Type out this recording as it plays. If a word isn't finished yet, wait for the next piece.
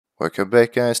Welcome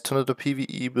back guys to another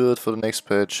PvE build for the next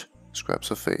patch,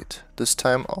 Scribes of Fate. This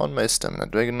time on my Stamina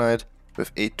Dragonknight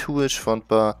with a 2-edge front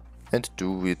bar and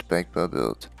do-read back bar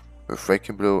build, with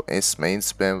Wrecking Blow as main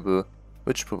spammable,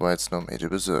 which provides no major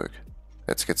berserk.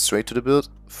 Let's get straight to the build.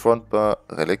 Front bar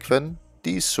Reliquien,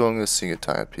 the strongest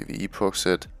single-target PvE proc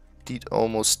set, did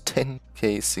almost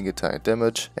 10k single-target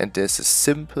damage, and there's a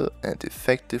simple and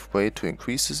effective way to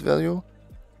increase this value.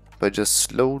 By just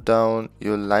slow down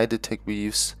your light attack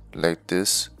weaves like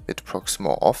this. It procs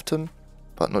more often,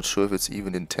 but not sure if it's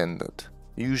even intended.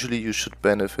 Usually you should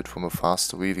benefit from a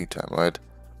faster weaving time, right?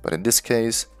 But in this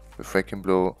case, with Wrecking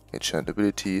Blow, its shared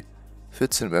ability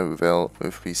fits in very well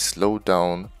if we slow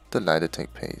down the light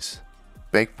attack pace.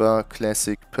 Backbar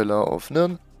Classic Pillar of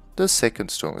Nirn, the second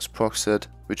strongest proc set,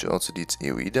 which also deals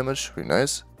AoE damage, really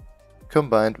nice.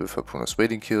 Combined with Harpooner's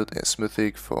Waiting Kilt as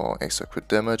Mythic for extra crit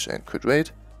damage and crit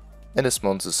rate, and as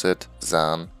monster set,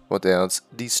 Zaan, what else,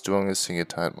 the strongest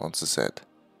single-target monster set.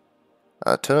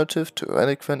 Alternative to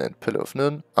Reliquien and Pillar of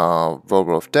Nirn are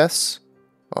Roller of Deaths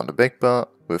on the back bar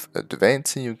with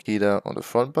Advancing Yukida on the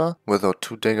front bar. Without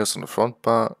 2 daggers on the front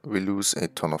bar, we lose a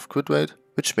ton of crit rate,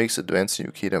 which makes Advancing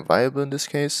Yukida viable in this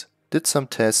case. Did some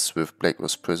tests with Black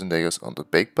Rose Prison daggers on the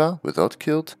back bar without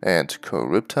kilt and Core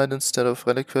Riptide instead of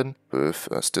Reliquien with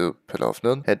still Pillar of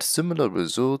Nirn. Had similar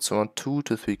results, around 2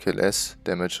 to 3k less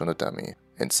damage on a dummy.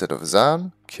 Instead of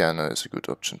Zaan, Kiana is a good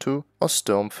option too, or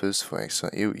Stormfist for extra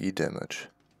AoE damage.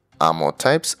 Armor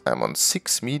types, I'm on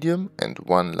 6 medium and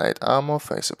 1 light armor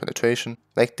for extra penetration.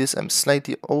 Like this, I'm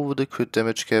slightly over the crit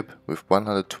damage cap with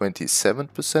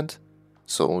 127%,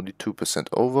 so only 2%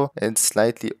 over, and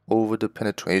slightly over the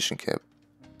penetration cap.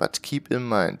 But keep in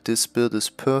mind, this build is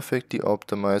perfectly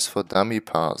optimized for dummy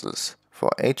passes. For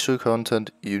actual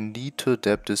content, you need to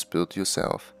adapt this build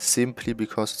yourself, simply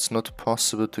because it's not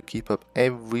possible to keep up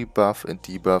every buff and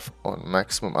debuff on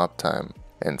maximum uptime,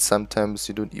 and sometimes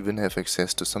you don't even have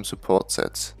access to some support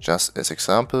sets. Just as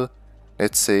example,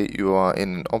 let's say you are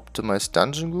in an optimized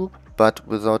dungeon group, but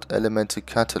without Elemental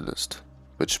Catalyst,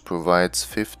 which provides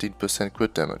 15%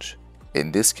 crit damage.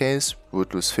 In this case, we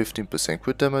would lose 15%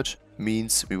 crit damage,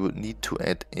 means we would need to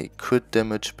add a crit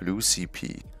damage blue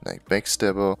CP, like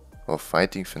Backstabber or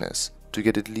Fighting Finesse, to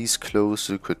get at least close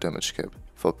to the crit damage cap.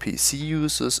 For PC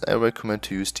users, I recommend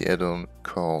to use the add-on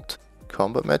called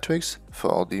Combat Metrics for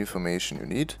all the information you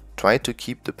need. Try to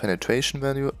keep the penetration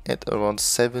value at around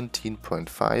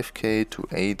 17.5k to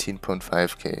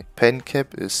 18.5k. Pen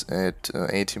cap is at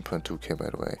 18.2k by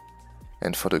the way.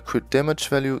 And for the crit damage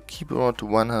value, keep around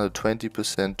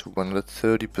 120% to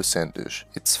 130%ish.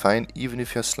 It's fine even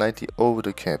if you're slightly over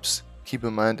the caps. Keep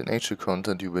in mind, in actual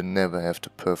content you will never have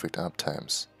the perfect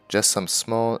uptimes. Just some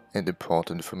small and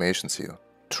important informations here.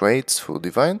 Traits: full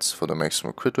Divines for the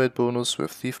maximum crit rate bonus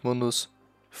with Thief Mundus,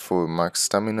 full max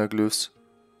stamina glyphs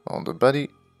on the body,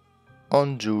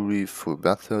 on jewelry full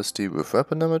Bloodthirsty with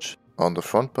weapon damage, on the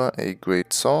front bar a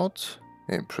great sword,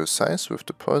 imprecise with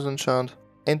the poison enchant,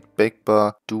 and back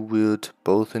bar dual-wield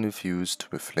both infused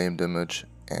with flame damage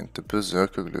and the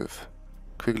berserker glyph.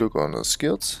 Quick look on the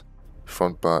skills.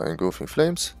 Front bar Engulfing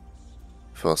Flames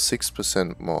for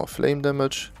 6% more flame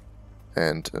damage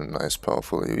and a nice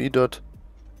powerful AoE dot.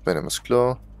 Venomous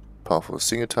Claw, powerful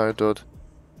single target dot.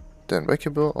 Then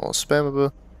Wrecking Blow or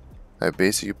Spammable. I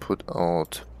basically put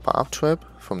out Barbed Trap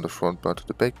from the front bar to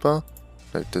the back bar.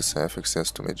 Like this, I have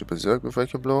access to major berserk with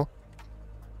Wrecking Blow.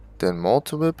 Then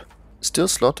Molten Whip, still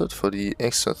slotted for the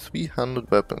extra 300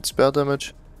 weapon and spell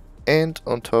damage. And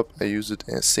on top I use it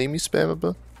as Semi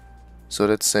Spammable. So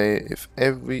let's say if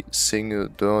every single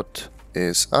dot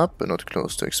is up and not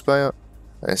close to expire,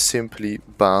 I simply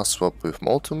Barswap with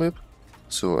Molten Whip.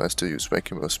 So I still use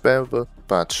Wrecking Blow Spammable,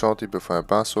 but shortly before I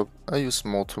Barswap, I use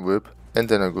Molten Whip and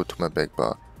then I go to my back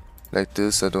bar. Like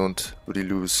this I don't really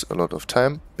lose a lot of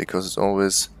time, because it's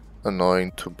always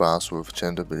annoying to Barswap with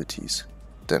gent abilities.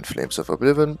 Then Flames of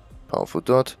Oblivion, powerful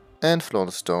dot, and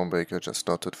Flawless Stormbreaker just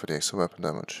slotted for the extra weapon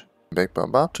damage.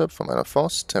 Backbar Barbed Trap for Minor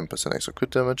Force, 10% extra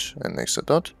crit damage and extra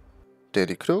dot.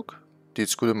 Deadly Cloak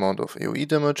deals good amount of AoE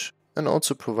damage and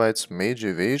also provides major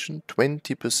evasion,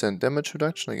 20% damage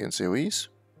reduction against AoEs.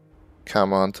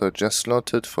 Karma Hunter just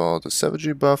slotted for the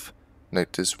Savagery buff.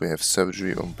 Like this we have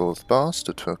Savagery on both bars,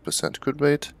 the 12% crit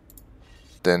rate.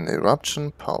 Then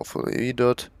Eruption, powerful AoE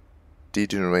dot.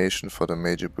 Degeneration for the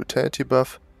major brutality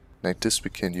buff. Like this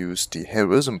we can use the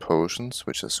Heroism potions,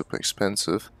 which are super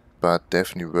expensive, but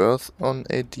definitely worth on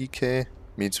a DK,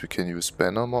 means we can use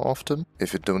Banner more often.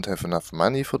 If you don't have enough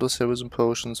money for those Heroism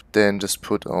potions, then just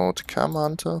put out Karma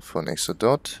Hunter for an extra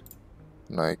dot,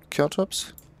 like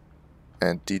Caltrops,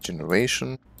 and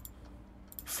Degeneration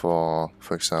for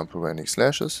example, raining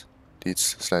slashes. deals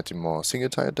slightly more single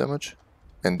target damage.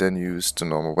 And then use the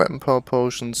normal weapon power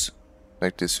potions.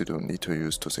 Like this you don't need to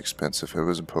use those expensive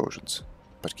heroism potions.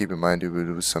 But keep in mind you will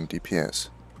lose some DPS.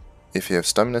 If you have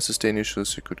stamina sustain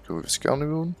issues, you could go with Scoundrel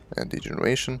Rune and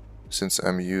Degeneration. Since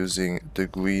I'm using the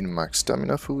green max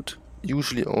stamina food,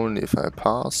 usually only if I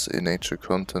pass in nature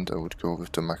content I would go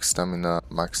with the max stamina,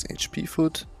 max HP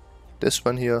food. This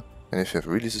one here. And if you have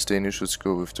really sustain issues,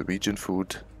 go with the regen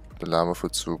food, the lava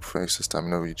food soup for extra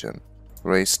stamina regen.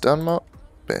 Raise Danma,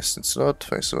 best in slot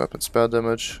for extra weapon spell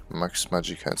damage, max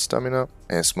magic height stamina.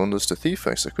 Asmundus the Thief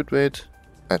for extra crit rate.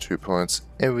 Attribute points,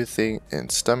 everything in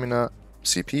stamina.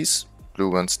 CPs,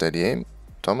 Blue One Steady Aim,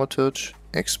 Thaumaturge,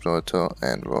 Exploiter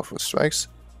and Rawful Strikes.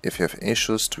 If you have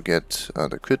issues to get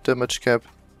the crit damage cap,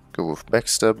 go with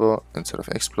Backstabber instead of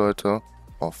Exploiter,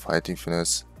 or Fighting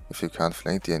Finesse if you can't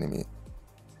flank the enemy.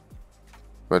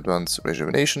 Red One's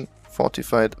Rejuvenation,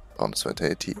 Fortified, Bonus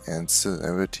Vitality and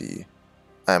Celerity.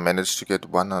 I managed to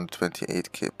get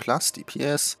 128k plus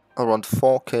DPS, around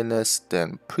 4k less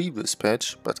than previous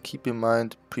patch, but keep in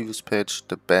mind previous patch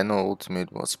the banner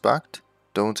ultimate was bugged.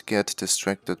 Don't get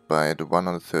distracted by the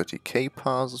 130k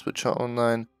passes which are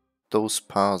online. Those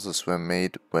passes were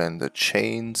made when the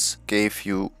chains gave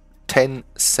you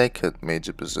 10-second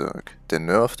Major Berserk. They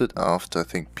nerfed it after I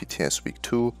think PTS week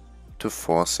 2 to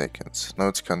 4 seconds. Now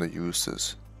it's kinda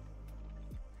useless.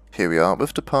 Here we are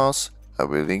with the pass. I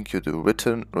will link you the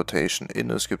written rotation in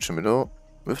the description below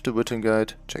with the written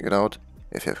guide. Check it out.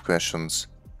 If you have questions,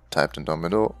 type them down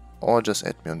below or just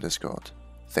add me on Discord.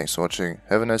 Thanks for watching,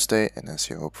 have a nice day, and I'll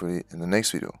see you hopefully in the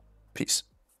next video. Peace.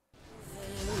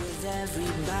 With every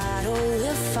battle,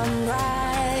 if I'm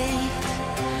right,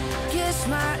 guess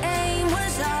my aim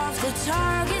was off, the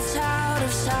target's out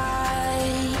of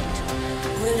sight.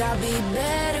 Would I be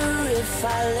better if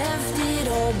I left it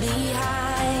all behind?